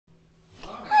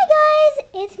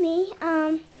me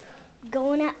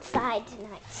going outside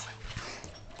tonight.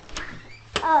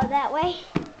 Oh, that way.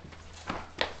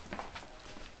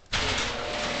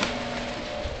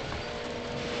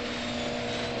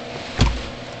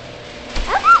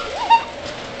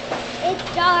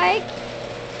 It's dark.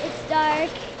 It's dark.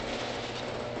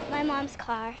 My mom's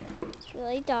car. It's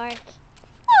really dark.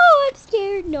 Oh, I'm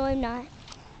scared. No, I'm not.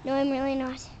 No, I'm really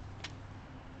not.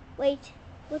 Wait.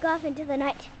 Look off into the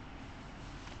night.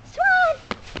 Swan!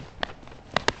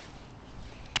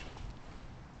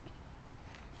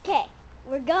 Okay,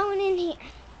 we're going in here.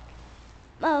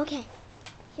 Oh, okay.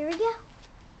 Here we go.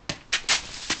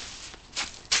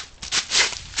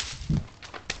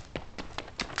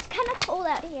 It's kind of cold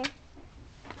out here.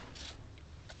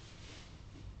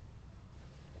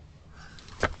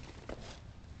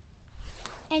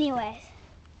 Anyways,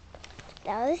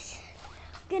 I was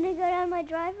gonna go down my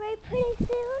driveway pretty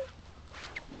soon.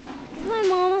 Because my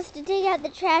mom wants to take out the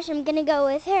trash, I'm gonna go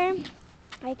with her.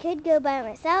 I could go by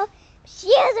myself, but she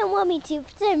doesn't want me to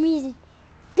for some reason.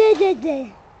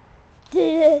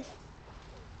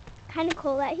 Kind of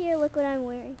cold out here. Look what I'm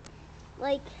wearing.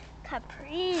 Like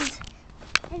capris.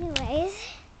 Anyways,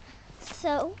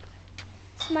 so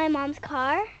it's my mom's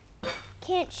car.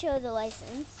 Can't show the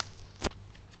license.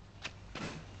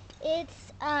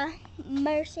 It's a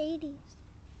Mercedes.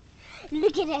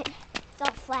 Look at it. It's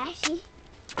all flashy.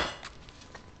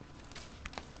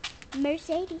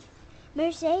 Mercedes.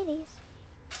 Mercedes.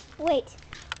 Wait.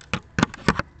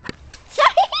 Sorry.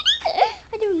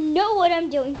 I don't know what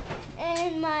I'm doing.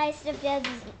 And my stepdad's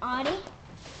is an Audi.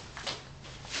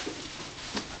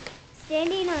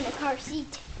 Standing on a car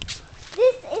seat.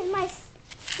 This is my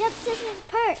stepsister's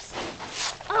purse.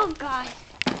 Oh, God.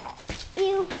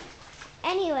 Ew.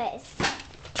 Anyways,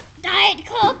 Diet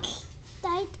Coke.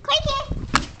 Diet Coke.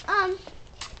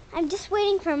 I'm just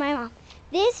waiting for my mom.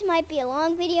 This might be a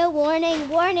long video. Warning,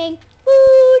 warning.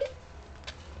 Food.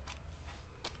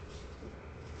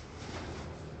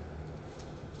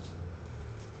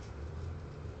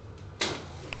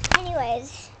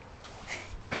 Anyways,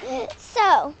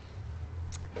 so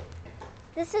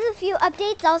this is a few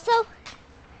updates. Also,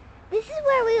 this is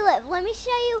where we live. Let me show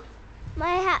you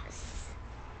my house.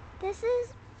 This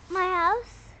is my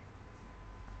house.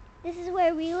 This is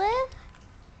where we live.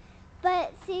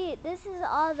 But see, this is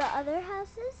all the other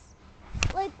houses.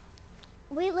 Like,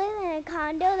 we live in a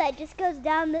condo that just goes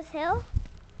down this hill.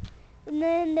 And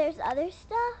then there's other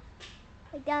stuff,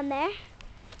 like down there.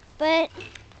 But,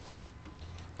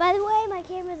 by the way, my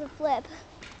camera's a flip.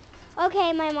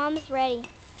 Okay, my mom's ready.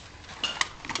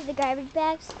 See the garbage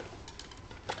bags?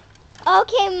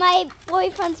 Okay, my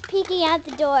boyfriend's peeking out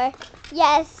the door.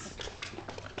 Yes.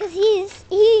 Because he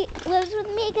lives with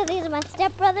me because he's my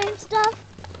stepbrother and stuff.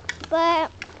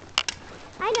 But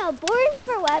I know, born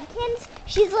for Webkins,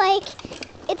 she's like,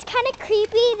 it's kind of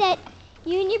creepy that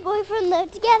you and your boyfriend live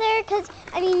together because,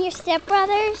 I mean, you're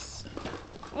stepbrothers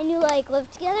and you like live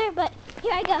together. But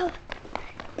here I go.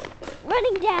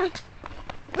 Running down,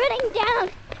 running down,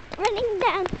 running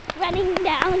down, running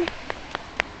down.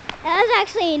 That was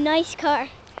actually a nice car.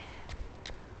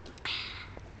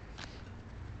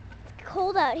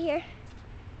 Cold out here,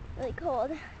 really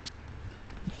cold.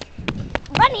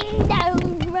 Running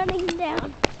down, running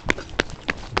down.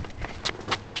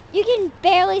 You can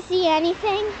barely see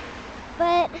anything,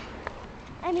 but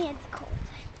I mean it's cold.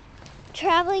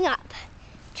 Traveling up,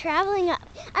 traveling up.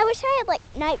 I wish I had like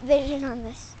night vision on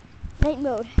this, night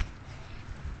mode.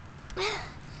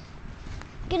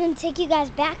 Gonna take you guys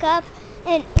back up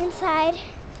and inside,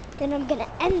 then I'm gonna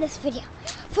end this video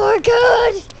for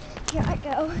good. Here I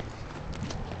go.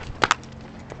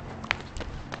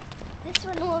 This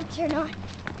one won't turn on.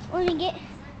 Let me get.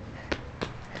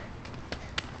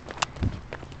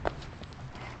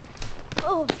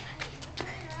 Oh.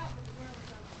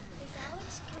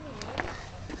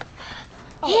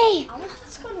 Hey. I was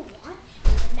just gonna watch,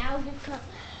 and now you come.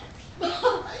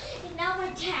 And now my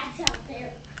dad's out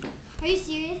there. Are you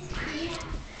serious? Yeah.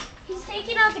 He's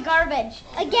taking out the garbage.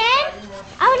 Again?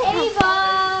 I want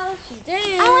to She's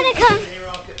in. I want to come.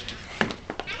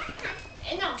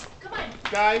 Hey, no, come on.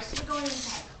 Guys, We're going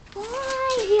inside.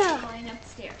 Why? We're going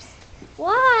upstairs.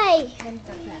 Why? Then it's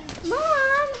okay.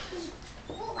 Mom.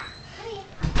 Honey,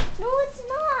 No, it's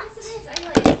not. yes, it is. I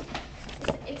know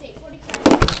it's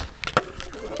 8:45.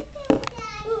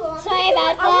 Sorry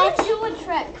about I want that. to do a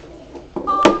trick.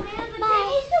 Oh man, the Bye.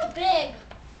 table is so big.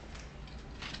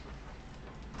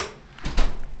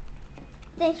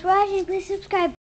 Thanks for watching. Please subscribe.